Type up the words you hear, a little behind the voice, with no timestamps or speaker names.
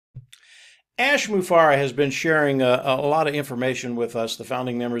Ash Mufareh has been sharing a lot of information with us, the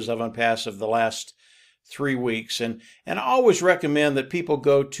founding members of ONPASSIVE, the last 3 weeks. And I always recommend that people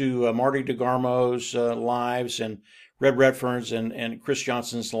go to Marty DeGarmo's lives and Red Redfern's and Chris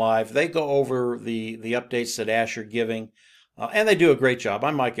Johnson's live. They go over the updates that Ash are giving, and they do a great job.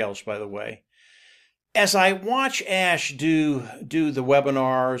 I'm Mike Ellis, by the way. As I watch Ash do the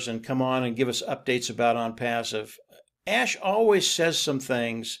webinars and come on and give us updates about ONPASSIVE, Ash always says some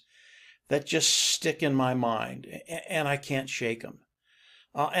things that just stick in my mind, and I can't shake them.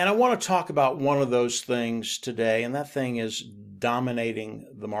 And I want to talk about one of those things today, and that thing is dominating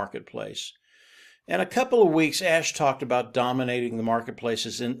the marketplace. In a couple of weeks, Ash talked about dominating the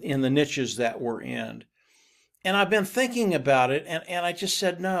marketplaces in the niches that we're in. And I've been thinking about it, and I just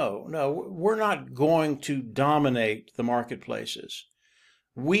said, no, we're not going to dominate the marketplaces.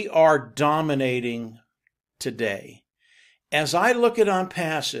 We are dominating today. As I look at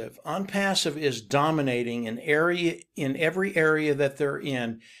ONPASSIVE is dominating in every area that they're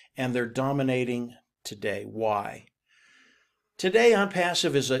in, and they're dominating today. Why? Today,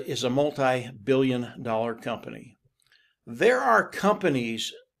 ONPASSIVE is a multi-billion-dollar company. There are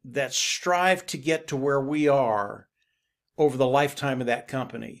companies that strive to get to where we are over the lifetime of that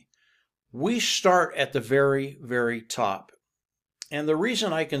company. We start at the very, very top. And the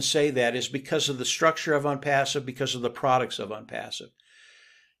reason I can say that is because of the structure of ONPASSIVE, because of the products of ONPASSIVE.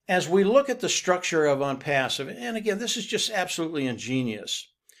 As we look at the structure of ONPASSIVE, and again, this is just absolutely ingenious.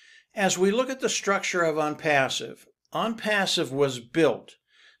 As we look at the structure of ONPASSIVE was built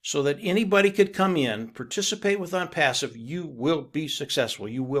so that anybody could come in, participate with ONPASSIVE, you will be successful,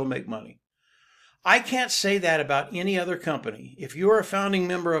 you will make money. I can't say that about any other company. If you're a founding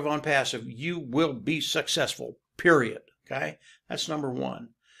member of ONPASSIVE, you will be successful, period. Okay, that's number one.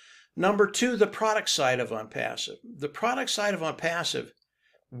 Number two, the product side of ONPASSIVE. The product side of ONPASSIVE,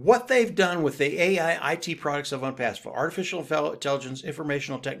 what they've done with the AI IT products of ONPASSIVE, artificial intelligence,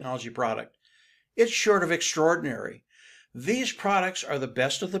 informational technology product, it's short of extraordinary. These products are the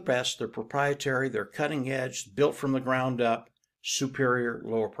best of the best. They're proprietary, they're cutting edge, built from the ground up, superior,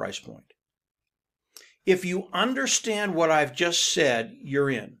 lower price point. If you understand what I've just said, you're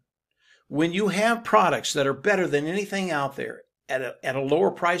in. When you have products that are better than anything out there at a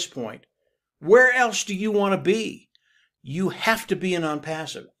lower price point, where else do you want to be? You have to be in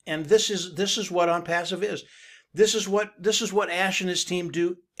ONPASSIVE. And this is what ONPASSIVE is. This is what Ash and his team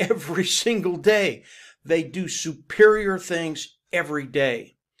do every single day. They do superior things every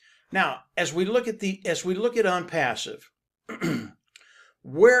day. Now, as we look at ONPASSIVE,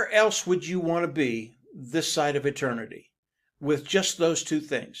 where else would you want to be this side of eternity? With just those two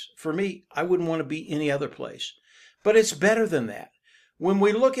things. For me, I wouldn't want to be any other place. But it's better than that. When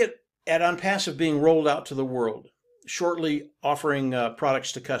we look at ONPASSIVE being rolled out to the world, shortly offering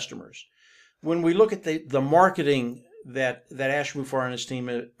products to customers, when we look at the marketing that Ash Mufareh and his team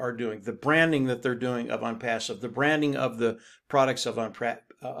are doing, the branding that they're doing of ONPASSIVE, the branding of the products of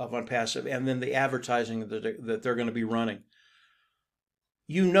ONPASSIVE, and then the advertising that they're going to be running,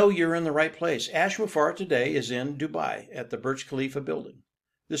 you know you're in the right place. Ash Mufareh today is in Dubai at the Burj Khalifa building.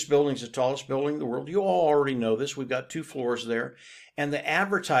 This building is the tallest building in the world. You all already know this. We've got 2 floors there. And the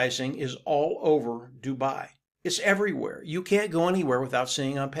advertising is all over Dubai. It's everywhere. You can't go anywhere without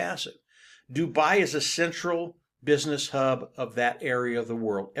seeing ONPASSIVE. Dubai is a central business hub of that area of the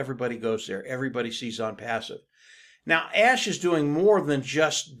world. Everybody goes there. Everybody sees ONPASSIVE. Now, Ash is doing more than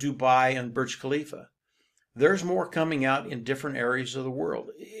just Dubai and Burj Khalifa. There's more coming out in different areas of the world.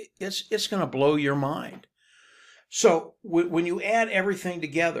 It's going to blow your mind. So when you add everything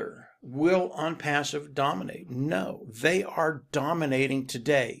together, will ONPASSIVE dominate? No, they are dominating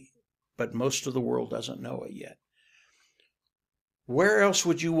today, but most of the world doesn't know it yet. Where else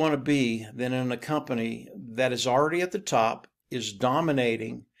would you want to be than in a company that is already at the top, is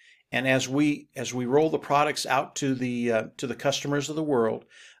dominating, and as we roll the products out to the customers of the world,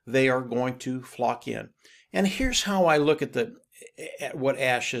 they are going to flock in. And here's how I look at what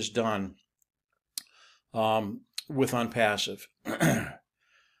Ash has done with ONPASSIVE.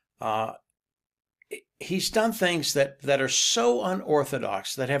 He's done things that are so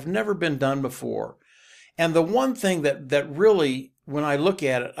unorthodox, that have never been done before. And the one thing that really, when I look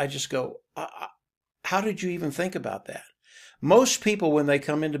at it, I just go, how did you even think about that? Most people, when they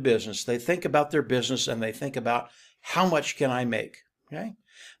come into business, they think about their business and they think about, how much can I make? Okay?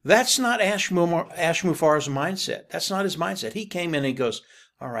 That's not Ash Mufareh's mindset. That's not his mindset. He came in and he goes,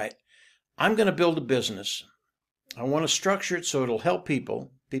 all right, I'm going to build a business. I want to structure it so it'll help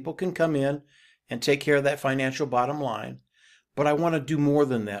people. People can come in and take care of that financial bottom line. But I want to do more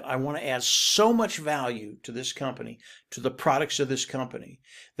than that. I want to add so much value to this company, to the products of this company,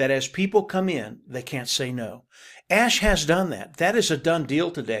 that as people come in, they can't say no. Ash has done that. That is a done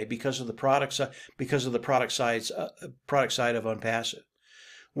deal today because of the product side of ONPASSIVE.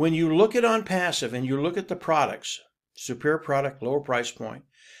 When you look at ONPASSIVE and you look at the products, superior product, lower price point,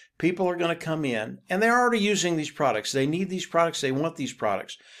 people are going to come in and they're already using these products. They need these products. They want these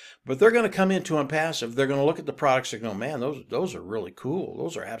products. But they're going to come into ONPASSIVE. They're going to look at the products and go, man, those are really cool.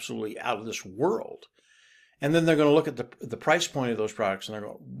 Those are absolutely out of this world. And then they're going to look at the price point of those products and they're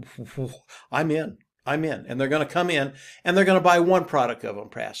going, I'm in. And they're going to come in and they're going to buy one product of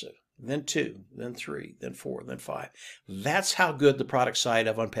ONPASSIVE, then two, then three, then four, then five. That's how good the product side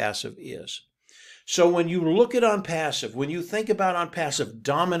of ONPASSIVE is. So when you look at ONPASSIVE, when you think about ONPASSIVE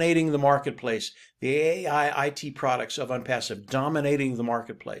dominating the marketplace, the AI IT products of ONPASSIVE dominating the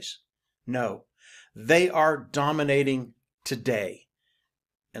marketplace, no, they are dominating today,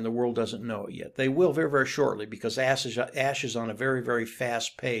 and the world doesn't know it yet. They will very, very shortly because Ash is on a very, very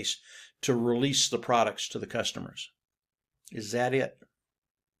fast pace to release the products to the customers. Is that it?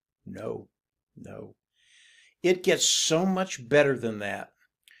 No. It gets so much better than that.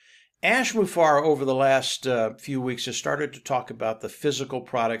 Ash Mufareh over the last few weeks has started to talk about the physical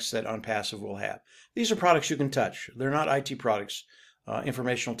products that ONPASSIVE will have. These are products you can touch. They're not IT products,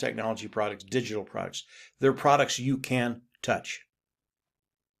 informational technology products, digital products. They're products you can touch.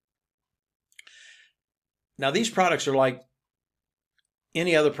 Now, these products are like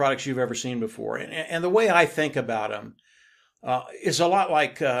any other products you've ever seen before. And the way I think about them is a lot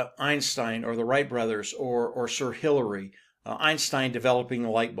like Einstein or the Wright brothers or Sir Hillary. Einstein developing the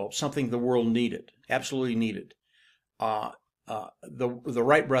light bulb, something the world needed, absolutely needed. The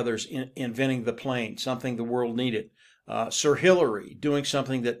Wright brothers inventing the plane, something the world needed. Sir Hillary doing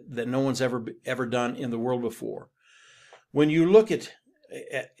something that no one's ever done in the world before. When you look at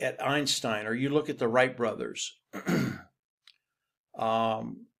Einstein or you look at the Wright brothers,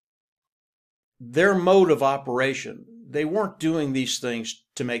 their mode of operation, they weren't doing these things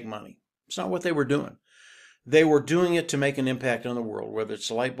to make money. It's not what they were doing. They were doing it to make an impact on the world, whether it's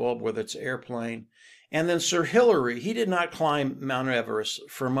a light bulb, whether it's an airplane. And then Sir Hillary, he did not climb Mount Everest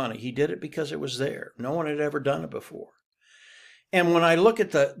for money. He did it because it was there. No one had ever done it before. And when I look at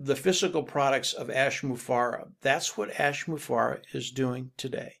the physical products of Ash Mufareh, that's what Ash Mufareh is doing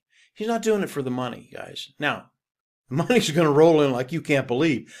today. He's not doing it for the money, guys. Now, the money's going to roll in like you can't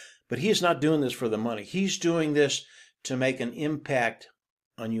believe, but he's not doing this for the money. He's doing this to make an impact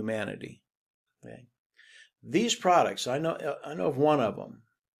on humanity. Okay? These products, I know of one of them,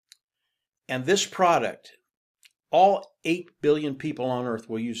 and this product, all 8 billion people on Earth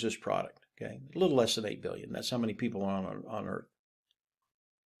will use this product. Okay, a little less than 8 billion. That's how many people are on Earth.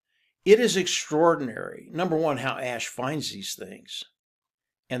 It is extraordinary, number one, how Ash finds these things,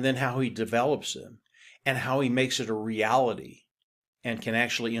 and then how he develops them, and how he makes it a reality and can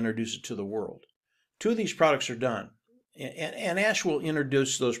actually introduce it to the world. 2 of these products are done, and Ash will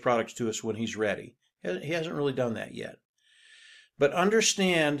introduce those products to us when he's ready. He hasn't really done that yet. But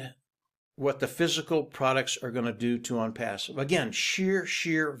understand what the physical products are going to do to ONPASSIVE. Again,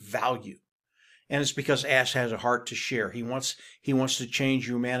 sheer value. And it's because Ash has a heart to share. He wants to change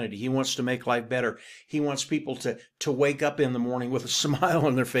humanity. He wants to make life better. He wants people to wake up in the morning with a smile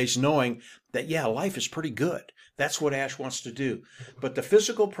on their face knowing that, yeah, life is pretty good. That's what Ash wants to do. But the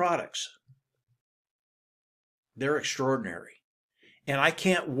physical products, they're extraordinary. And I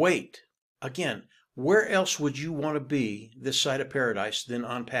can't wait. Again, where else would you want to be this side of paradise than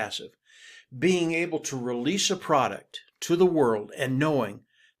ONPASSIVE? Being able to release a product to the world and knowing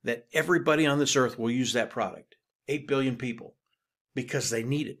that everybody on this earth will use that product, 8 billion people, because they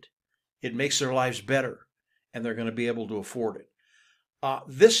need it. It makes their lives better, and they're going to be able to afford it.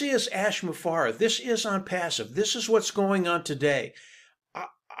 This is Ash Mufareh. This is ONPASSIVE. This is what's going on today.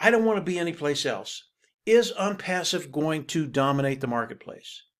 I don't want to be anyplace else. Is ONPASSIVE going to dominate the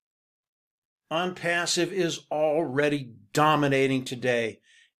marketplace? ONPASSIVE is already dominating today,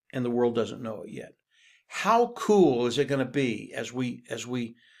 and the world doesn't know it yet. How cool is it going to be as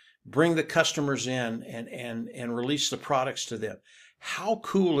we bring the customers in and release the products to them? How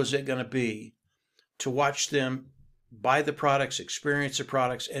cool is it going to be to watch them buy the products, experience the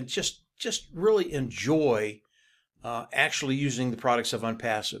products, and just really enjoy actually using the products of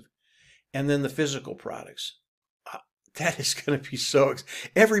ONPASSIVE? And then the physical products. That is going to be so.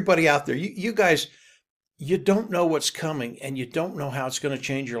 Everybody out there, you guys, you don't know what's coming, and you don't know how it's going to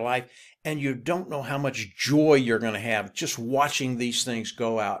change your life, and you don't know how much joy you're going to have just watching these things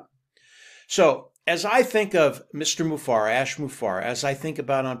go out. So as I think of Mr. Mufareh, Ash Mufareh, as I think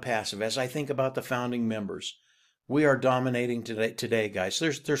about ONPASSIVE, as I think about the founding members, We are dominating today, guys.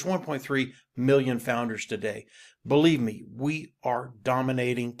 There's 1.3 million founders today. Believe me, we are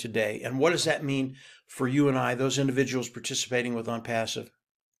dominating today. And what does that mean for you and I, those individuals participating with ONPASSIVE?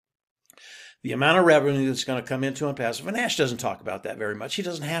 The amount of revenue that's going to come into ONPASSIVE, and Ash doesn't talk about that very much. He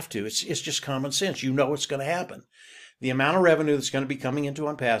doesn't have to. It's just common sense. You know what's going to happen. The amount of revenue that's going to be coming into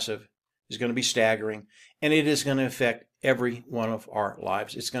ONPASSIVE is going to be staggering, and it is going to affect every one of our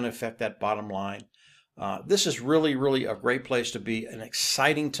lives. It's going to affect that bottom line. This is really, really a great place to be, an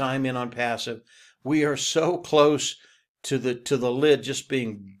exciting time in ONPASSIVE. We are so close to the lid just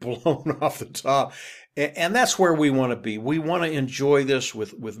being blown off the top. And that's where we want to be. We want to enjoy this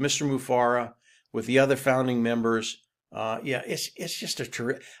with Mr. Mufareh, with the other founding members. Yeah, it's just a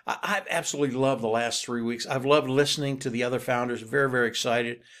terrific. I've absolutely loved the last 3 weeks. I've loved listening to the other founders. Very, very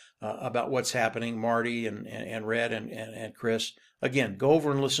excited about what's happening. Marty and Red and Chris. Again, go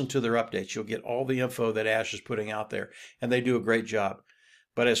over and listen to their updates. You'll get all the info that Ash is putting out there, and they do a great job.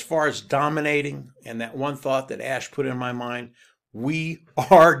 But as far as dominating, and that one thought that Ash put in my mind, we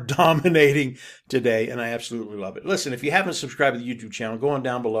are dominating today, and I absolutely love it. Listen, if you haven't subscribed to the YouTube channel, go on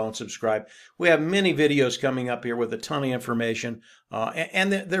down below and subscribe. We have many videos coming up here with a ton of information,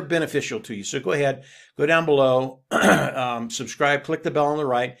 and they're beneficial to you. So go ahead, go down below, subscribe, click the bell on the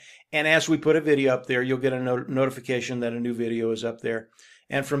right, and as we put a video up there, you'll get a notification that a new video is up there.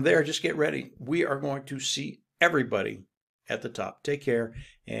 And from there, just get ready. We are going to see everybody at the top. Take care,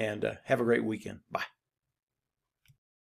 and have a great weekend. Bye.